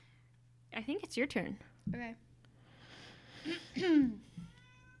I think it's your turn. Okay.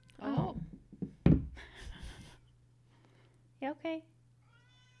 Oh. Yeah, okay.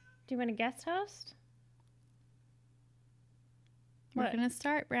 Do you want a guest host? We're What? going to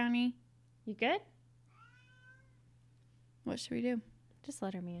start, Brownie. You good? What should we do? Just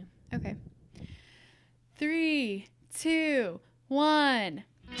let her me in. Okay. 3, 2, 1.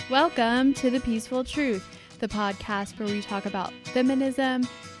 Welcome to The Peaceful Truth, the podcast where we talk about feminism,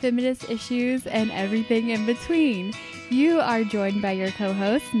 feminist issues, and everything in between. You are joined by your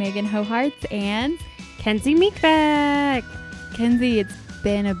co-hosts, Megan Hoharts and Kenzie Meekbeck. Kenzie. It's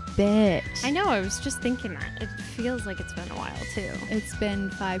been a bit. I know, I was just thinking that. It feels like it's been a while, too. It's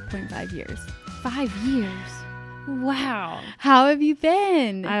been 5.5 years. 5 years. Wow. How have you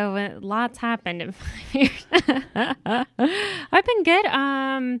been? Lots happened in 5 years. I've been good.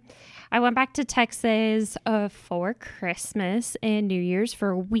 I went back to Texas for Christmas and New Year's for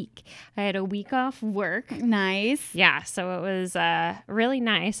a week. I had a week off work. Nice. Yeah, so it was really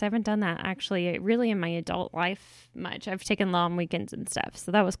nice. I haven't done that actually really in my adult life much. I've taken long weekends and stuff,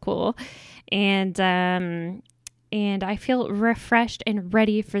 so that was cool. And I feel refreshed and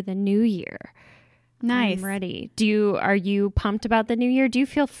ready for the new year. Nice. I'm ready. Are you pumped about the new year? Do you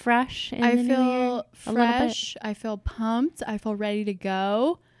feel fresh in the new year? I feel fresh. I feel pumped. I feel ready to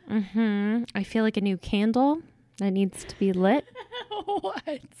go. I feel like a new candle that needs to be lit.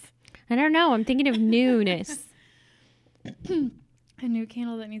 What? I don't know. I'm thinking of newness. A new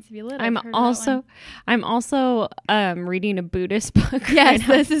candle that needs to be lit. I'm also reading a Buddhist book. Yes,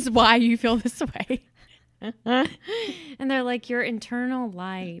 this is why you feel this way. And they're like your internal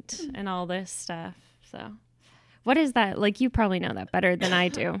light and all this stuff. So, what is that? Like, you probably know that better than I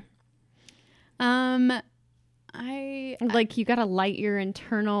do. Like, you gotta light your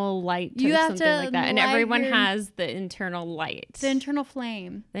internal light to something like that, and everyone has the internal light, the internal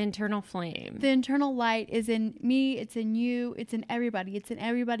flame. The internal flame. The internal light is in me. It's in you. It's in everybody. It's in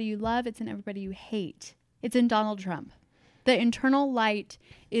everybody you love. It's in everybody you hate. It's in Donald Trump. The internal light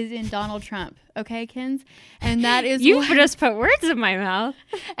is in Donald Trump. Okay, Kens? And that is you just put words in my mouth.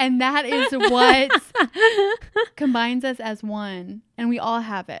 And that is what combines us as one. And we all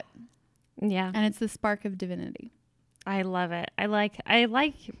have it. Yeah. And it's the spark of divinity. I love it. I like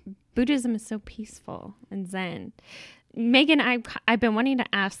Buddhism is so peaceful and Zen. Megan, I've been wanting to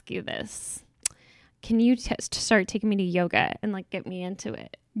ask you this. Can you start taking me to yoga and like get me into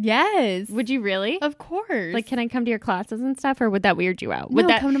it? Yes. Would you really? Of course. Like, can I come to your classes and stuff, or would that weird you out? No,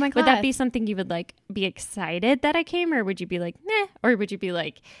 come to my class. Would that be something you would like be excited that I came, or would you be like, nah, or would you be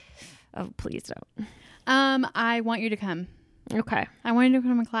like, oh, please don't? I want you to come. Okay. I want you to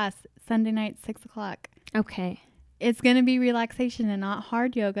come to my class Sunday night, 6:00. Okay. It's going to be relaxation and not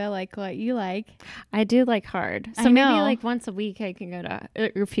hard yoga like what you like. I do like hard. So maybe like once a week I can go to,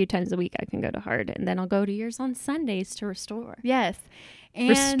 or a few times a week I can go to hard, and then I'll go to yours on Sundays to restore. Yes. And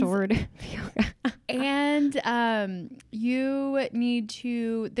restored yoga. And you need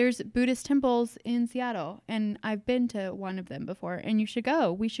to, there's Buddhist temples in Seattle, and I've been to one of them before, and you should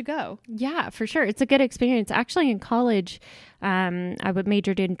go. We should go. Yeah, for sure. It's a good experience. Actually, in college, I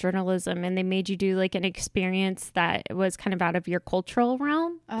majored in journalism, and they made you do like an experience that was kind of out of your cultural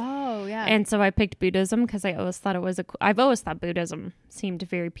realm. Oh, yeah. And so I picked Buddhism because I always thought I've always thought Buddhism seemed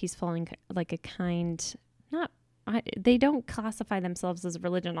very peaceful and like a kind, they don't classify themselves as a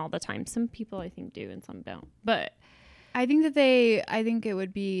religion all the time. Some people I think do and some don't. But I think it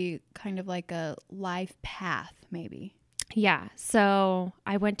would be kind of like a life path, maybe. Yeah. So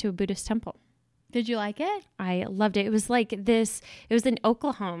I went to a Buddhist temple. Did you like it? I loved it. It was like this, it was in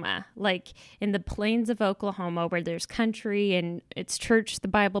Oklahoma, like in the plains of Oklahoma where there's country and it's church, the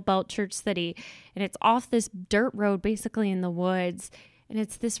Bible Belt Church City. And it's off this dirt road, basically in the woods. And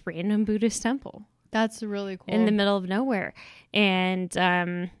it's this random Buddhist temple. That's really cool. In the middle of nowhere. And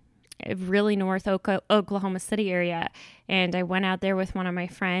really north Oklahoma City area. And I went out there with one of my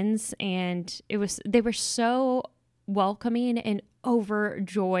friends, and they were so welcoming and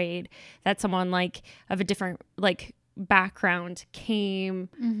overjoyed that someone like of a different like background came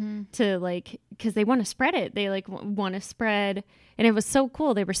to like, because they want to spread it. They like want to spread. And it was so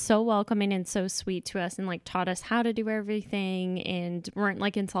cool. They were so welcoming and so sweet to us and like taught us how to do everything and weren't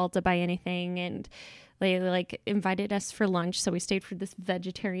like insulted by anything. And they like invited us for lunch. So we stayed for this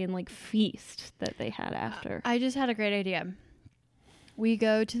vegetarian like feast that they had after. I just had a great idea. We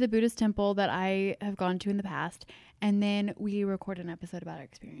go to the Buddhist temple that I have gone to in the past, and then we record an episode about our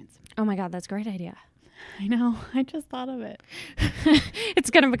experience. Oh my God, that's a great idea. I know. I just thought of it. It's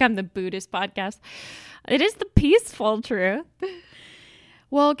going to become the Buddhist podcast. It is the peaceful truth.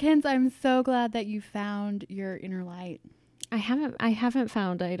 Well, Kens, I'm so glad that you found your inner light. I haven't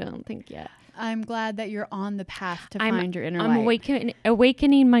found, I don't think yet. I'm glad that you're on the path to find your inner light. I'm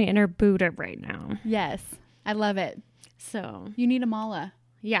awakening my inner Buddha right now. Yes. I love it. So You need a mala.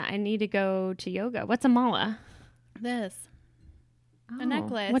 yeah, I need to go to yoga. What's a mala? This. A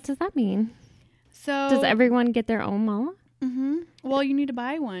necklace. What does that mean? So Does everyone get their own mala? Well, you need to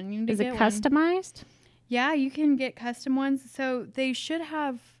buy one. You need to Is get it one. customized? Yeah, you can get custom ones. So they should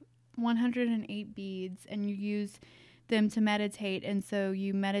have 108 beads, and you use them to meditate. And so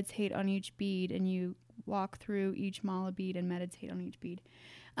you meditate on each bead, and you walk through each mala bead and meditate on each bead.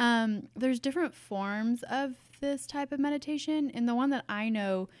 There's different forms of this type of meditation. And the one that I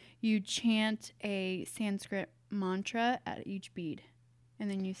know, you chant a Sanskrit mantra at each bead, and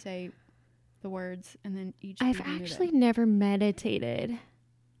then you say the words, and then each I've bead you move it. actually never meditated.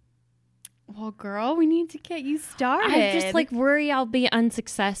 Well, girl, we need to get you started. I just worry I'll be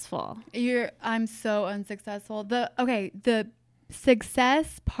unsuccessful. I'm so unsuccessful. The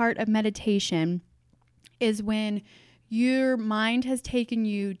success part of meditation is when your mind has taken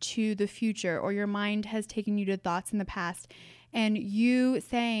you to the future, or your mind has taken you to thoughts in the past, and you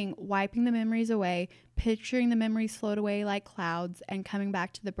wiping the memories away, picturing the memories float away like clouds, and coming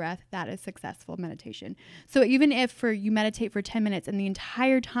back to the breath. That is successful meditation. So even if you meditate for 10 minutes and the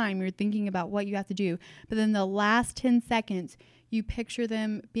entire time you're thinking about what you have to do, but then the last 10 seconds, you picture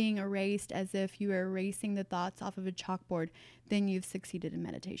them being erased as if you were erasing the thoughts off of a chalkboard, then you've succeeded in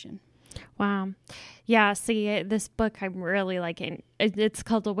meditation. Wow. Yeah, see, this book I'm really liking. It's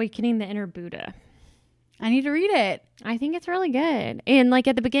called Awakening the Inner Buddha. I need to read it. I think it's really good. And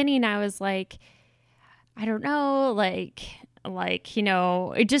at the beginning I was like, I don't know,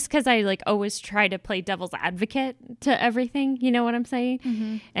 just because I always try to play devil's advocate to everything, you know what I'm saying?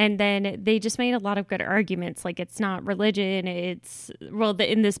 Mm-hmm. And then they just made a lot of good arguments. It's not religion.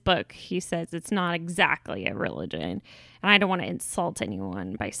 In this book, he says it's not exactly a religion. And I don't want to insult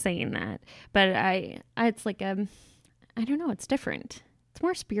anyone by saying that. But it's I don't know, it's different. It's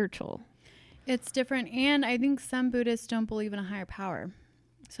more spiritual. It's different. And I think some Buddhists don't believe in a higher power.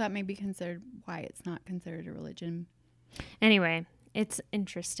 So that may be considered why it's not considered a religion. Anyway, it's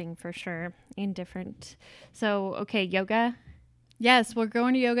interesting for sure and different. So, okay, yoga. Yes, we're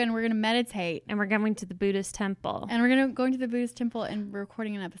going to yoga and we're going to meditate. And we're going to the Buddhist temple. And we're going to the Buddhist temple and we're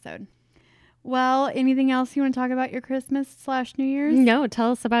recording an episode. Well, anything else you want to talk about your Christmas/New Year's? No,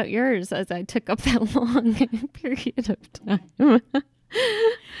 tell us about yours, as I took up that long period of time.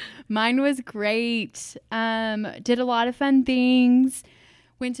 Mine was great. Did a lot of fun things.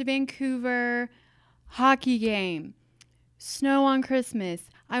 Went to Vancouver. Hockey game. Snow on Christmas.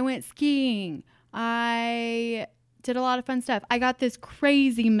 I went skiing. I did a lot of fun stuff. I got this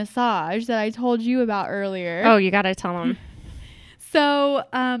crazy massage that I told you about earlier. Oh, you got to tell them. So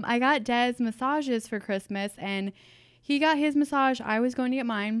I got Des massages for Christmas, and he got his massage. I was going to get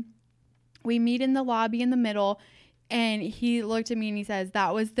mine. We meet in the lobby in the middle, and he looked at me and he says,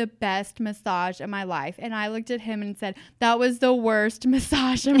 "That was the best massage of my life." And I looked at him and said, "That was the worst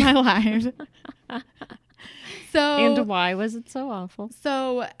massage of my life." And why was it so awful?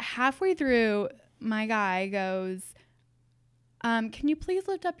 So halfway through, my guy goes, "Can you please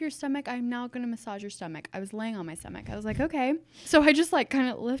lift up your stomach? I'm now going to massage your stomach." I was laying on my stomach. I was like, okay. So I just kind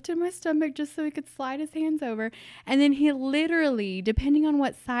of lifted my stomach just so he could slide his hands over. And then he literally, depending on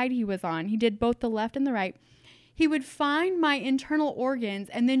what side he was on, he did both the left and the right. He would find my internal organs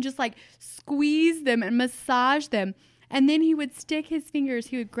and then just squeeze them and massage them. And then he would stick his fingers.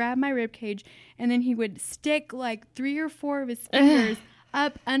 He would grab my rib cage, and then he would stick 3 or 4 of his fingers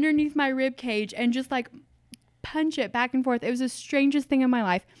up underneath my rib cage and just punch it back and forth. It was the strangest thing in my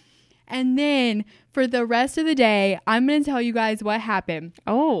life. And then for the rest of the day, I'm going to tell you guys what happened.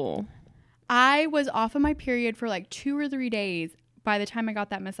 Oh. I was off of my period for 2 or 3 days by the time I got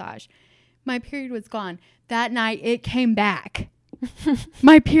that massage. My period was gone. That night, it came back.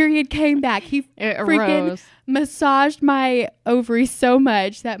 My period came back. He freaking massaged my ovaries so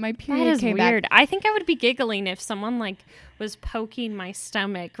much that my period came back. That is weird. I think I would be giggling if someone was poking my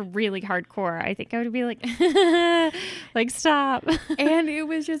stomach really hardcore. I think I would be stop. And it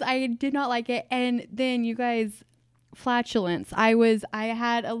was just, I did not like it. And then you guys, flatulence. I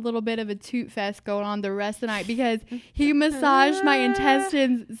had a little bit of a toot fest going on the rest of the night because he massaged my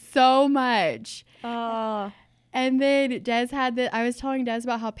intestines so much. Oh. And then I was telling Des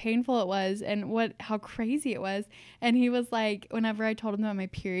about how painful it was and how crazy it was. And he was like, whenever I told him that my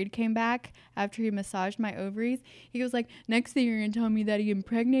period came back after he massaged my ovaries, he was like, "Next thing you're going to tell me that he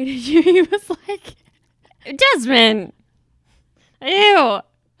impregnated you." He was like, "Desmond, ew."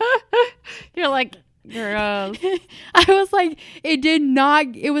 You're like, gross. I was like,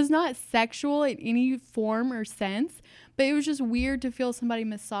 it was not sexual in any form or sense, but it was just weird to feel somebody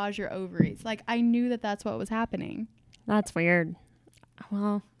massage your ovaries. Like, I knew that that's what was happening. That's weird.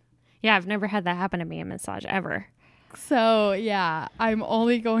 Well, yeah, I've never had that happen to me in massage ever. So, yeah, I'm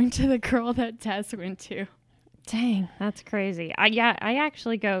only going to the girl that Tess went to. Dang, that's crazy.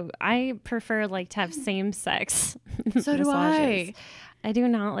 I prefer like to have same sex So do I. I do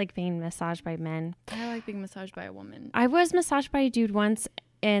not like being massaged by men. I like being massaged by a woman. I was massaged by a dude once,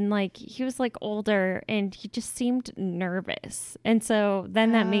 and like he was like older and he just seemed nervous. And so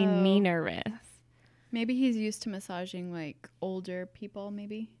then that made me nervous. Maybe he's used to massaging like older people,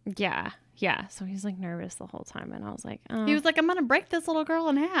 maybe. Yeah. Yeah. So he's like nervous the whole time. And I was like, oh. He was like, I'm going to break this little girl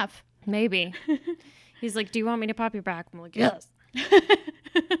in half. Maybe. He's like, do you want me to pop your back? I'm like, yes.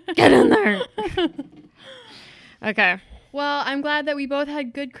 Get in there. Okay. Well, I'm glad that we both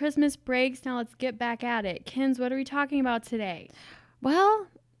had good Christmas breaks. Now let's get back at it. Kins, what are we talking about today? Well,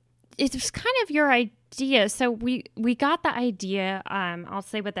 it's kind of your idea. So we got the idea. I'll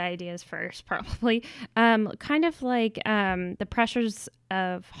say what the idea is first, probably. Kind of like the pressures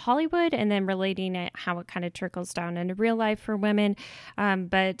of Hollywood, and then relating it how it kind of trickles down into real life for women.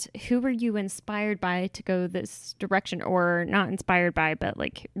 But who were you inspired by to go this direction, or not inspired by, but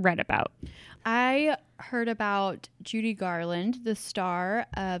like read about? I heard about Judy Garland, the star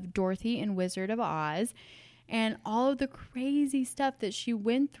of Dorothy and Wizard of Oz, and all of the crazy stuff that she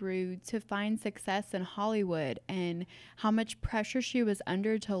went through to find success in Hollywood, and how much pressure she was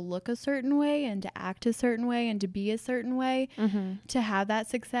under to look a certain way and to act a certain way and to be a certain way to have that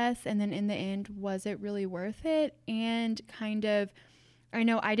success. And then in the end, was it really worth it? And kind of, I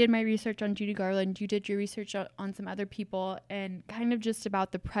know I did my research on Judy Garland. You did your research on some other people, and kind of just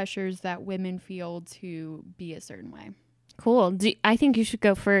about the pressures that women feel to be a certain way. Cool. I think you should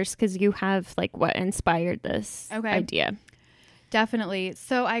go first because you have like what inspired this idea. Definitely.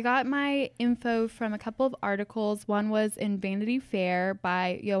 So I got my info from a couple of articles. One was in Vanity Fair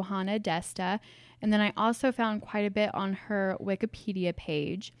by Johanna Desta. And then I also found quite a bit on her Wikipedia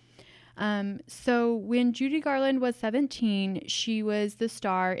page. So when Judy Garland was 17, she was the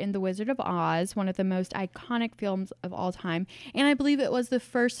star in The Wizard of Oz, one of the most iconic films of all time. And I believe it was the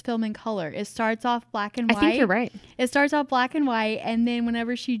first film in color. It starts off black and white. I think you're right. It starts off black and white, and then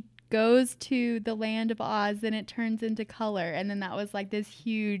whenever she goes to the land of Oz, then it turns into color. And then that was like this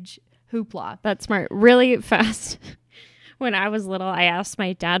huge hoopla. That's smart. Really fast. When I was little, I asked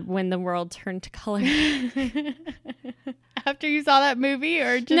my dad when the world turned to color. After you saw that movie,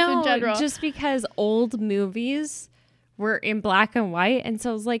 or just in general? Just because old movies were in black and white. And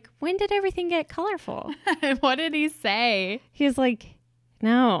so I was like, when did everything get colorful? What did he say? He was like,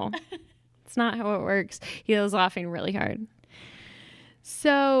 no, it's not how it works. He was laughing really hard.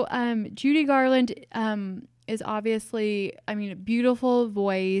 So Judy Garland is obviously, I mean, a beautiful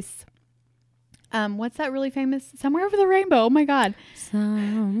voice. What's that really famous? Somewhere Over the Rainbow. Oh my God.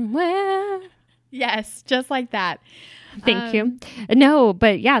 Somewhere. Yes, just like that. Thank you. No,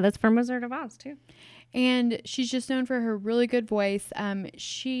 but yeah, that's from Wizard of Oz too. And she's just known for her really good voice.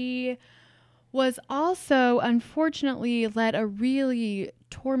 She was also, unfortunately, led a really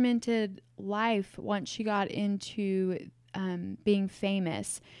tormented life once she got into being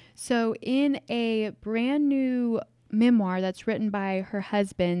famous. So in a brand new memoir that's written by her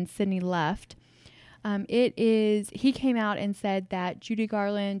husband, Sidney Luft, he came out and said that Judy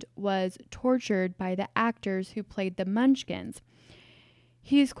Garland was tortured by the actors who played the Munchkins.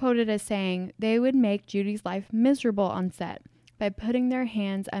 He's quoted as saying, they would make Judy's life miserable on set by putting their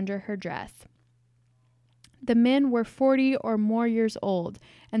hands under her dress. The men were 40 or more years old,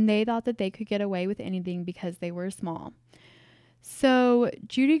 and they thought that they could get away with anything because they were small. So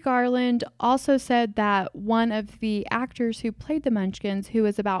Judy Garland also said that one of the actors who played the Munchkins, who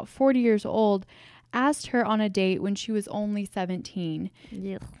was about 40 years old, asked her on a date when she was only 17.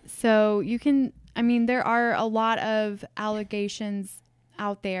 Yeah. So there are a lot of allegations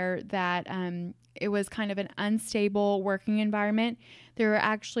out there that it was kind of an unstable working environment. There were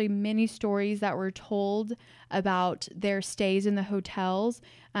actually many stories that were told about their stays in the hotels.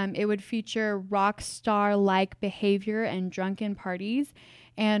 It would feature rock star-like behavior and drunken parties.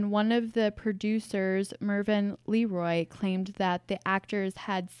 And one of the producers, Mervyn Leroy, claimed that the actors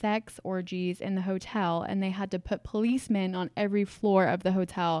had sex orgies in the hotel, and they had to put policemen on every floor of the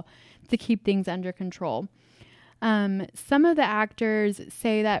hotel to keep things under control. Some of the actors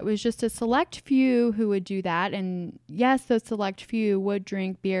say that it was just a select few who would do that. And yes, those select few would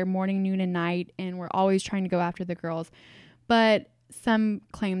drink beer morning, noon, and night, and were always trying to go after the girls. But some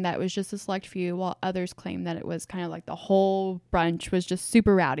claim that it was just a select few, while others claim that it was kind of like the whole bunch was just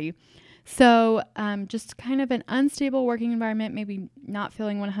super rowdy. So just kind of an unstable working environment, maybe not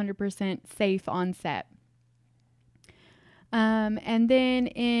feeling 100% safe on set. And then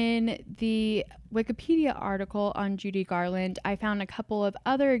in the Wikipedia article on Judy Garland, I found a couple of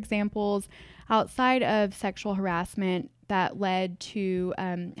other examples outside of sexual harassment that led to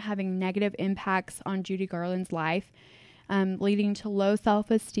having negative impacts on Judy Garland's life, leading to low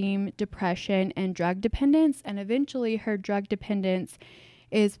self-esteem, depression, and drug dependence. And eventually her drug dependence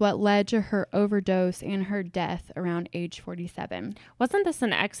is what led to her overdose and her death around age 47. Wasn't this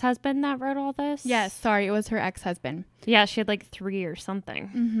an ex-husband that wrote all this? Yes, sorry, it was her ex-husband. Yeah, she had like 3 or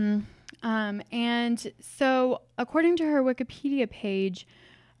something. And so according to her Wikipedia page,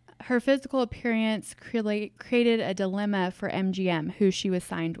 her physical appearance created a dilemma for MGM, who she was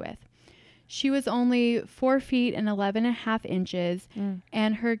signed with. She was only 4 feet and 11.5 inches,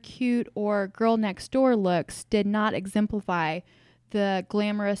 and her cute or girl next door looks did not exemplify the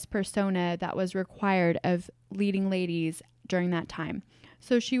glamorous persona that was required of leading ladies during that time.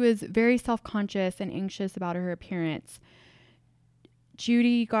 So she was very self-conscious and anxious about her appearance.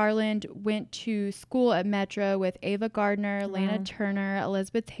 Judy Garland went to school at Metro with Ava Gardner, Lana Turner,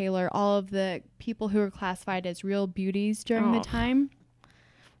 Elizabeth Taylor, all of the people who were classified as real beauties during the time.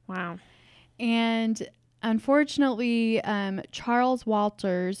 Wow. And unfortunately, Charles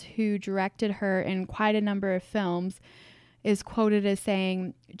Walters, who directed her in quite a number of films, is quoted as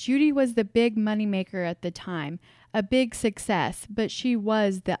saying, "Judy was the big moneymaker at the time, a big success, but she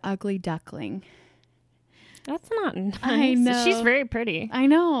was the ugly duckling." That's not nice. I know. She's very pretty. I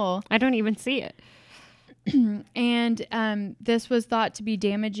know. I don't even see it. And this was thought to be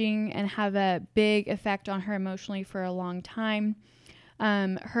damaging and have a big effect on her emotionally for a long time.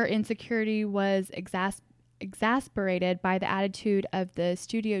 Her insecurity was exasperated by the attitude of the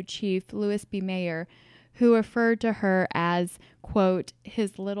studio chief, Louis B. Mayer, who referred to her as, quote,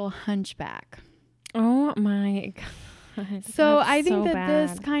 his little hunchback. Oh my God. So I think that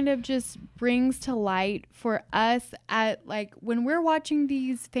this kind of just brings to light for us at like when we're watching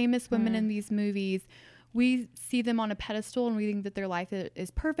these famous women in these movies, we see them on a pedestal and we think that their life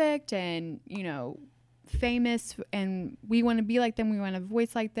is perfect and, you know, famous, and we want to be like them. We want to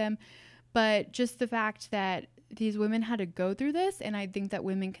voice like them. But just the fact that these women had to go through this, and I think that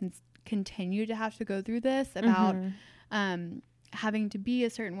women can continue to have to go through this about having to be a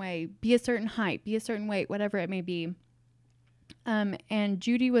certain way, be a certain height, be a certain weight, whatever it may be. And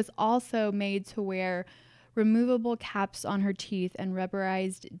Judy was also made to wear removable caps on her teeth and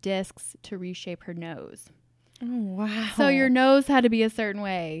rubberized discs to reshape her nose. Oh, wow. So your nose had to be a certain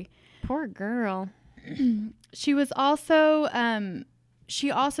way. Poor girl. She was also,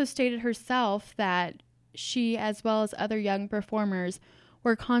 she also stated herself that she, as well as other young performers,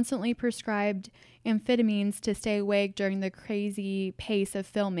 were constantly prescribed amphetamines to stay awake during the crazy pace of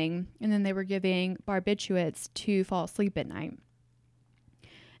filming, and then they were giving barbiturates to fall asleep at night.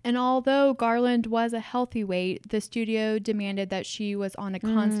 And although Garland was a healthy weight, the studio demanded that she was on a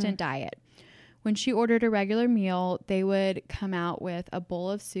constant diet. When she ordered a regular meal, they would come out with a bowl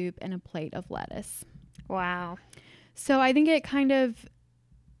of soup and a plate of lettuce. Wow. So I think it kind of,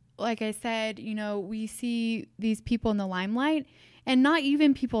 like I said, you know, we see these people in the limelight, and not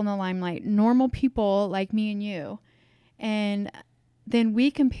even people in the limelight, normal people like me and you. And then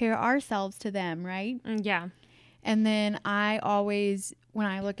we compare ourselves to them, right? Yeah. And then I always, when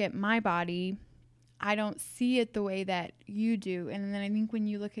I look at my body, I don't see it the way that you do. And then I think when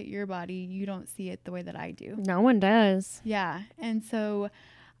you look at your body, you don't see it the way that I do. No one does. Yeah. And so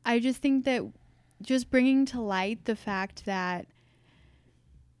I just think that just bringing to light the fact that,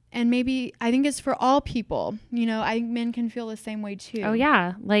 and maybe I think it's for all people, you know, I think men can feel the same way too. Oh,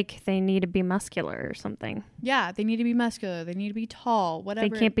 yeah. Like they need to be muscular or something. Yeah. They need to be muscular. They need to be tall, whatever.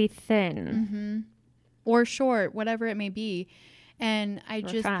 They can't be thin. Or short, whatever it may be. And I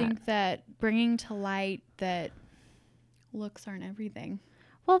just think that bringing to light that looks aren't everything.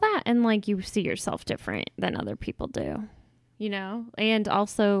 Well, that, and like you see yourself different than other people do, you know, and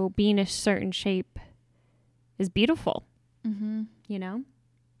also being a certain shape is beautiful, you know?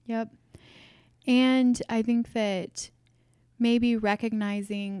 Yep. And I think that maybe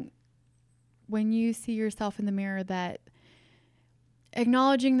recognizing when you see yourself in the mirror, that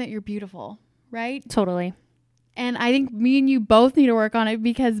acknowledging that you're beautiful, right? Totally. And I think me and you both need to work on it,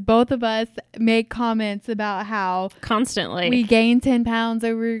 because both of us make comments about how constantly we gained 10 pounds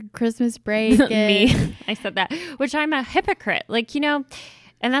over Christmas break. Me, I said that, which I'm a hypocrite, like, you know,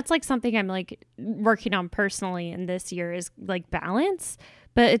 and that's like something I'm like working on personally in this year is like balance.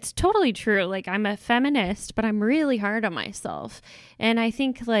 But it's totally true. Like I'm a feminist, but I'm really hard on myself. And I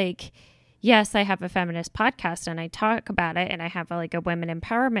think like, yes, I have a feminist podcast and I talk about it, and I have like a women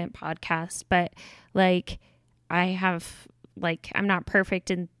empowerment podcast, but like I have like, I'm not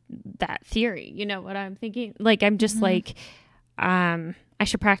perfect in that theory. You know what I'm thinking? Like, I'm just like, I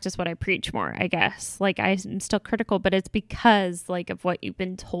should practice what I preach more, I guess. Like, I'm still critical, but it's because, like, of what you've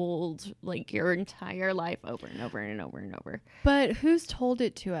been told, like, your entire life over and over and over and over. But who's told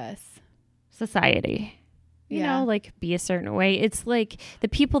it to us? Society. You know, like, be a certain way. It's like the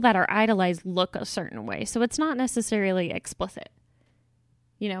people that are idolized look a certain way. So it's not necessarily explicit.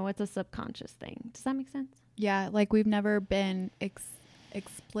 You know, it's a subconscious thing. Does that make sense? Yeah, like we've never been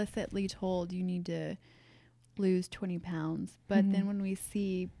explicitly told you need to lose 20 pounds. But then when we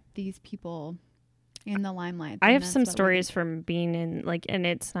see these people in the limelight. I have some stories from being in, like, and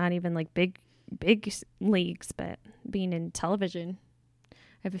it's not even like big leagues, but being in television. I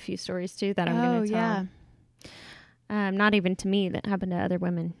have a few stories too that I'm going to tell. Yeah. Not even to me, that happened to other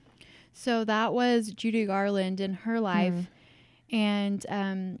women. So that was Judy Garland in her life. And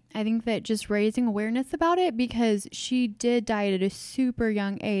I think that just raising awareness about it, because she did die at a super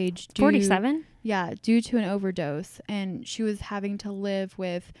young age. 47? Yeah, due to an overdose. And she was having to live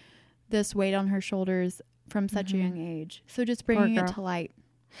with this weight on her shoulders from such a young age. So just bringing it to light.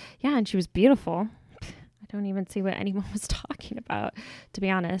 Yeah, and she was beautiful. I don't even see what anyone was talking about, to be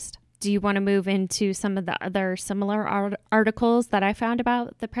honest. Do you want to move into some of the other similar articles that I found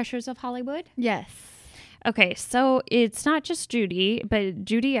about the pressures of Hollywood? Yes. Okay, so it's not just Judy, but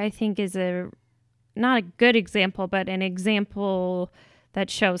Judy, I think, is not a good example, but an example that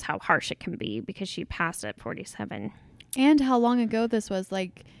shows how harsh it can be, because she passed at 47. And how long ago this was.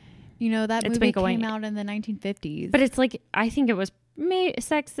 Like, you know, that movie came out in the 1950s. But it's like, I think it was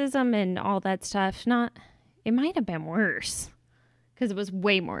sexism and all that stuff. It might have been worse, because it was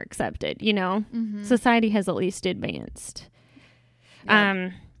way more accepted, you know? Society has at least advanced.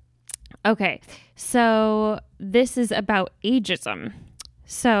 Yep. Okay, so this is about ageism.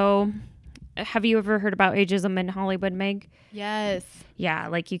 So have you ever heard about ageism in Hollywood, Meg? Yes. Yeah,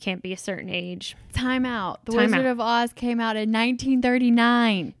 like you can't be a certain age. Time out. The Wizard of Oz came out in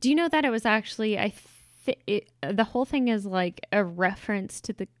 1939. Do you know that it was actually, the whole thing is like a reference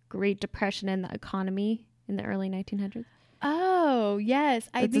to the Great Depression and the economy in the early 1900s? Oh, yes.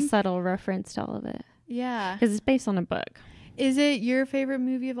 It's a subtle reference to all of it. Yeah. Because it's based on a book. Is it your favorite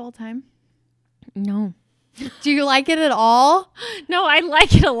movie of all time? No. Do you like it at all? No, I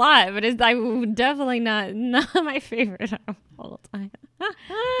like it a lot, but it's definitely not my favorite of all time.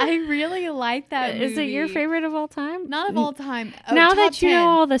 I really like that movie. Is it your favorite of all time? Not of all time. Now that you know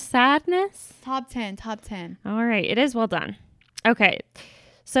all the sadness? Top 10. All right. It is well done. Okay.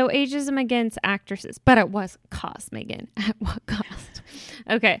 So ageism against actresses, but at what cost, Megan? At what cost?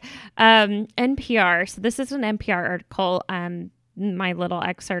 Okay. NPR. So this is an NPR article. My little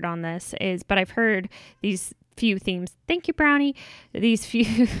excerpt on this is, but I've heard these few themes. Thank you, Brownie. These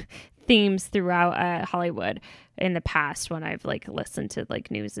few themes throughout Hollywood in the past when I've like listened to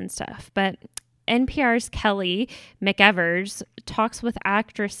like news and stuff. But NPR's Kelly McEvers talks with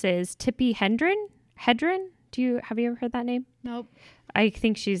actresses Tippi Hedren. Have you ever heard that name? Nope. I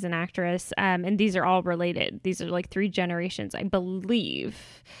think she's an actress, and these are all related. These are like 3 generations, I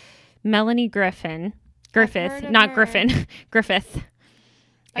believe. Melanie Griffith,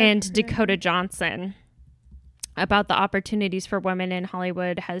 and Dakota Johnson, about the opportunities for women in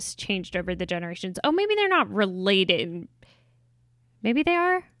Hollywood has changed over the generations. Oh, maybe they're not related. Maybe they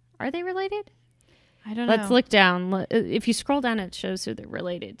are. Are they related? I don't know. Let's look down. If you scroll down, it shows who they're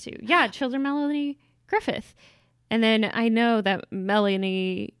related to. Yeah, children Melanie Griffith. And then I know that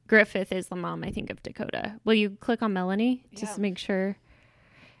Melanie Griffith is the mom, I think, of Dakota. Will you click on Melanie just to make sure?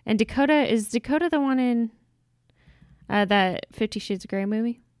 And is Dakota the one in that 50 Shades of Grey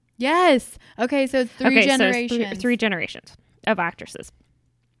movie? Yes. Okay, so it's 3 generations. So it's 3 generations of actresses.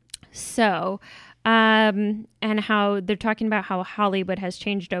 So, and how they're talking about how Hollywood has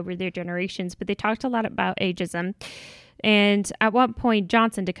changed over their generations, but they talked a lot about ageism. And at one point,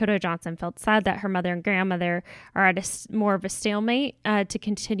 Dakota Johnson, felt sad that her mother and grandmother are at more of a stalemate to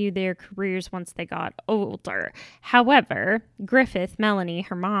continue their careers once they got older. However, Melanie,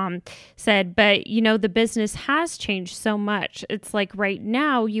 her mom, said, but, you know, the business has changed so much. It's like right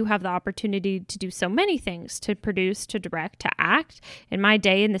now you have the opportunity to do so many things, to produce, to direct, to act. In my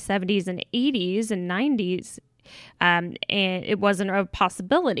day, in the 70s and 80s and 90s, and it wasn't a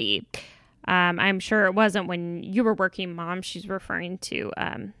possibility. I'm sure it wasn't when you were working, Mom. She's referring to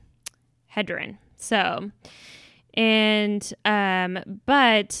Hedren. So, and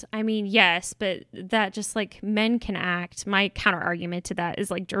but I mean, yes, but that just like men can act. My counter argument to that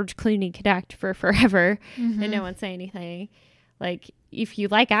is like George Clooney could act for forever and no one say anything. Like, if you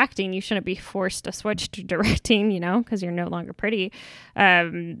like acting, you shouldn't be forced to switch to directing, you know, because you're no longer pretty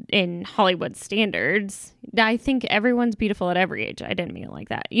in Hollywood standards. I think everyone's beautiful at every age. I didn't mean it like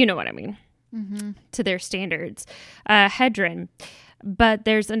that. You know what I mean? To their standards. Hedren. But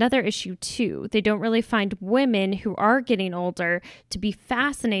there's another issue, too. They don't really find women who are getting older to be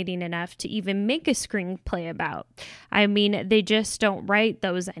fascinating enough to even make a screenplay about. I mean, they just don't write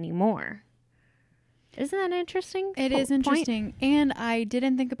those anymore. Isn't that interesting? It is interesting. And I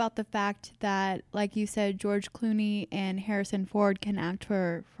didn't think about the fact that, like you said, George Clooney and Harrison Ford can act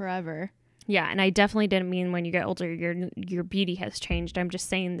for forever. Yeah, and I definitely didn't mean when you get older, your beauty has changed. I'm just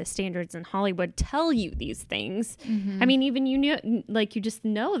saying the standards in Hollywood tell you these things. I mean, even you knew, like, you just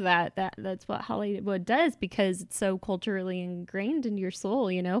know that's what Hollywood does because it's so culturally ingrained in your soul,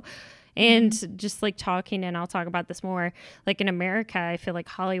 you know? And just like talking, and I'll talk about this more, like in America, I feel like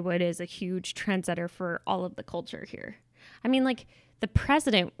Hollywood is a huge trendsetter for all of the culture here. I mean, like the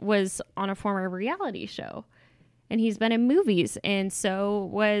president was on a former reality show and he's been in movies, and so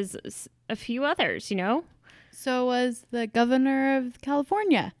was a few others, you know? So was the governor of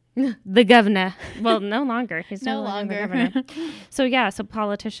California. The governor. Well, no longer. He's No longer. the governor. So yeah, so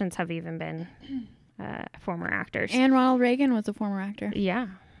politicians have even been former actors. And Ronald Reagan was a former actor. Yeah.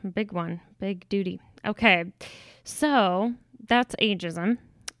 Big one. Big duty. Okay. So that's ageism.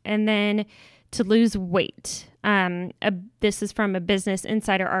 And then to lose weight. This is from a Business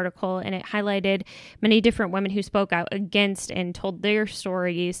Insider article, and it highlighted many different women who spoke out against and told their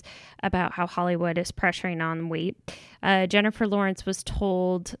stories about how Hollywood is pressuring on weight. Jennifer Lawrence was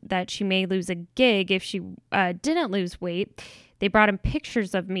told that she may lose a gig if she didn't lose weight. They brought in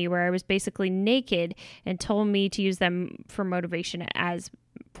pictures of me where I was basically naked and told me to use them for motivation as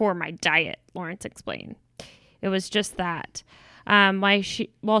for my diet, Lawrence explained. It was just that. While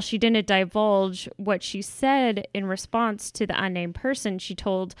she didn't divulge what she said in response to the unnamed person, she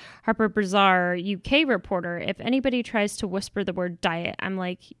told Harper Bazaar UK reporter, if anybody tries to whisper the word diet, I'm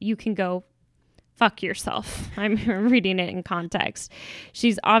like, you can go fuck yourself. I'm reading it in context.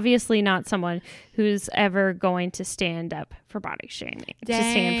 She's obviously not someone who's ever going to stand up for body shaming. Dang.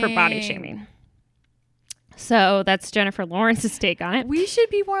 To stand for body shaming. So that's Jennifer Lawrence's take on it. We should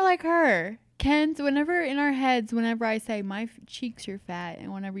be more like her. Ken's, whenever in our heads, whenever I say my cheeks are fat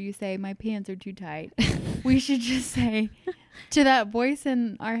and whenever you say my pants are too tight, we should just say to that voice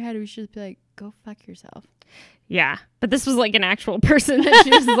in our head, we should be like, go fuck yourself. Yeah, but this was like an actual person that she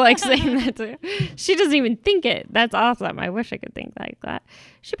was like saying that to. She doesn't even think it. That's awesome. I wish I could think like that.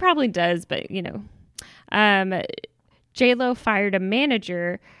 She probably does, but you know. J-Lo fired a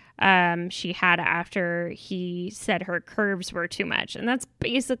manager she had after he said her curves were too much. And that's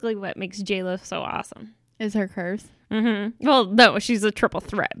basically what makes J-Lo so awesome. Is her curves? Mm-hmm. Well, no, she's a triple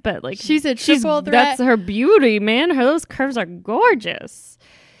threat, but like she's a triple threat. That's her beauty, man. Those curves are gorgeous.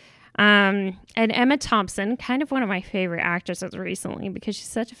 And Emma Thompson, kind of one of my favorite actresses recently because she's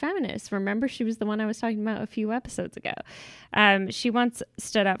such a feminist. Remember, she was the one I was talking about a few episodes ago. She once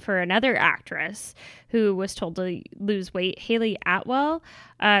stood up for another actress who was told to lose weight. Haley Atwell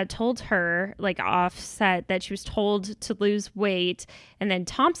told her, like offset, that she was told to lose weight, and then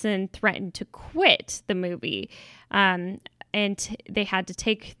Thompson threatened to quit the movie. And they had to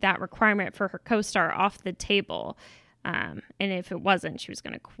take that requirement for her co-star off the table. And if it wasn't, she was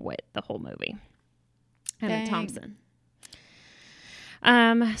going to quit the whole movie. Emma Thompson.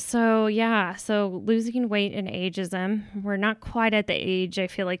 So losing weight and ageism. We're not quite at the age, I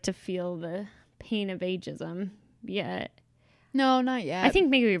feel like, to feel the pain of ageism yet. No, not yet. I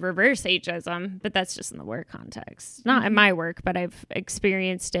think maybe reverse ageism, but that's just in the work context. Not in my work, but I've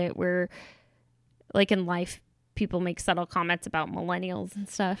experienced it where, like in life, people make subtle comments about millennials and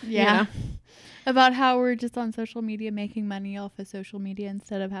stuff. Yeah. You know? About how we're just on social media making money off of social media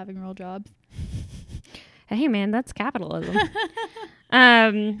instead of having real jobs. Hey, man, that's capitalism.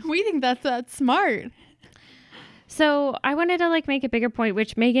 We think that's smart. So I wanted to like make a bigger point,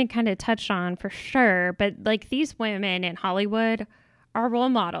 which Megan kind of touched on for sure. But like these women in Hollywood are role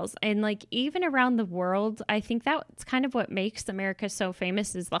models. And like even around the world, I think that's kind of what makes America so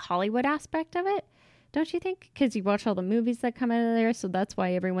famous is the Hollywood aspect of it. Don't you think? Because you watch all the movies that come out of there. So that's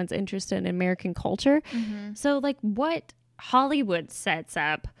why everyone's interested in American culture. Mm-hmm. So like what Hollywood sets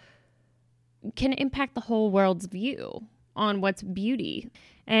up can impact the whole world's view on what's beauty.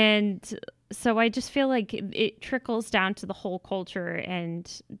 And so I just feel like it trickles down to the whole culture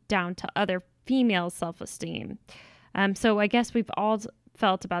and down to other female self-esteem. So I guess we've all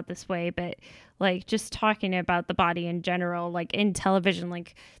felt about this way, but like just talking about the body in general, like in television,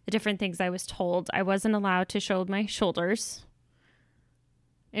 like the different things I was told, I wasn't allowed to show my shoulders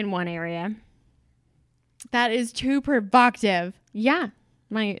in one area. That is too provocative. Yeah.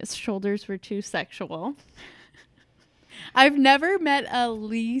 My shoulders were too sexual. I've never met a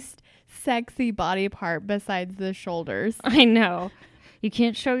least sexy body part besides the shoulders. I know. You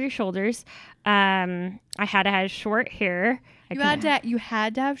can't show your shoulders. I had to have short hair. You had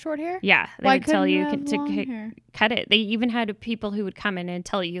to have short hair? Yeah. They Why would tell couldn't you you have long hair? cut it. They even had people who would come in and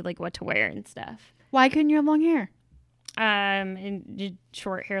tell you like what to wear and stuff. Why couldn't you have long hair? And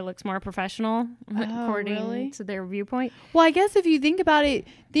short hair looks more professional according to their viewpoint. Well, I guess if you think about it,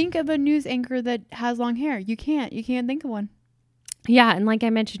 think of a news anchor that has long hair. You can't think of one. Yeah. And like I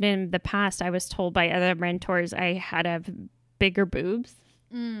mentioned in the past, I was told by other mentors I had to have bigger boobs.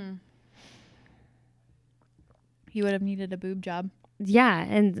 You would have needed a boob job. Yeah,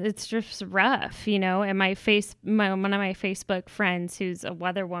 and it's just rough, you know. And one of my Facebook friends, who's a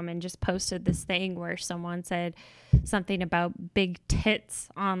weather woman, just posted this thing where someone said something about big tits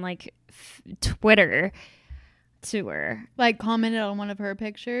on like Twitter to her. Like commented on one of her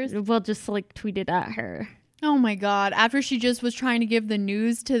pictures. We'll just like tweeted at her. Oh my God! After she just was trying to give the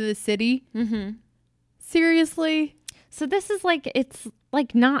news to the city. Mm-hmm. Seriously. So this is like, it's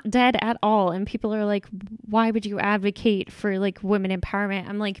like not dead at all. And people are like, why would you advocate for like women empowerment?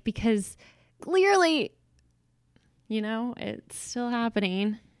 I'm like, because clearly, you know, it's still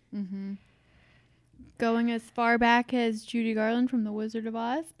happening. Mm-hmm. Going as far back as Judy Garland from The Wizard of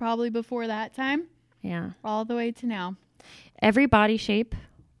Oz, probably before that time. Yeah. All the way to now. Every body shape,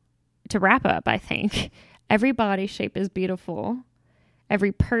 to wrap up, I think, every body shape is beautiful.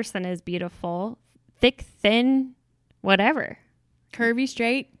 Every person is beautiful. Thick, thin, whatever. Curvy,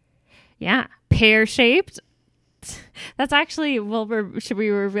 straight. Yeah. Pear-shaped. That's actually, should we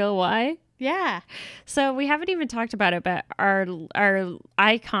reveal why? Yeah. So we haven't even talked about it, but our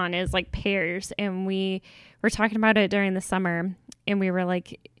icon is like pears, and we were talking about it during the summer, and we were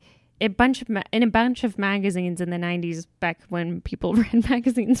like, in a bunch of magazines in the 90s, back when people read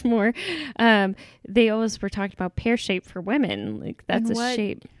magazines more, they always were talking about pear shape for women. Like that's a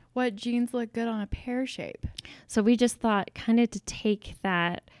shape. What jeans look good on a pear shape? So we just thought kind of to take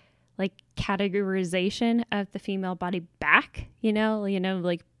that like categorization of the female body back, you know,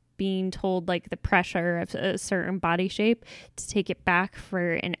 like being told like the pressure of a certain body shape, to take it back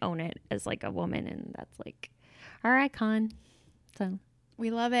and own it as like a woman. And that's like our icon. So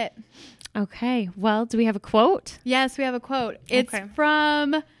we love it. Okay. Well, do we have a quote? Yes, we have a quote. It's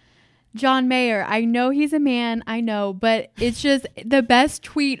from John Mayer. I know he's a man, I know, but it's just the best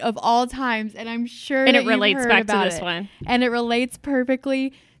tweet of all times, and I'm sure and that it relates back to this it. one. And it relates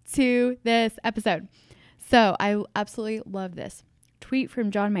perfectly to this episode. So I absolutely love this. Tweet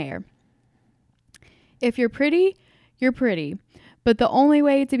from John Mayer. If you're pretty, you're pretty. But the only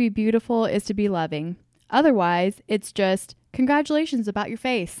way to be beautiful is to be loving. Otherwise, it's just congratulations about your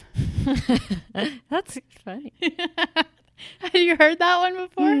face. That's funny. Have you heard that one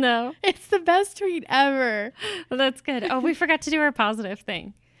before? No. It's the best tweet ever. Well, that's good. Oh, we forgot to do our positive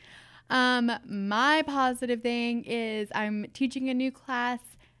thing. My positive thing is I'm teaching a new class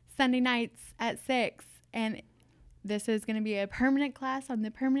Sunday nights at 6, and this is going to be a permanent class on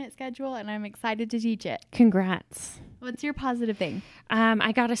the permanent schedule, and I'm excited to teach it. Congrats. What's your positive thing?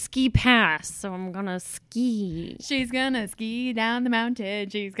 I got a ski pass, so I'm going to ski. She's going to ski down the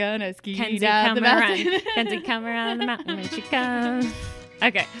mountain. She's going to ski Kenzie down the mountain. Kenzie come around the mountain when she comes.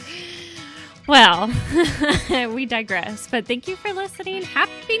 Okay. Well, we digress, but thank you for listening.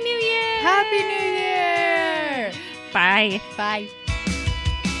 Happy New Year. Happy New Year. Bye. Bye.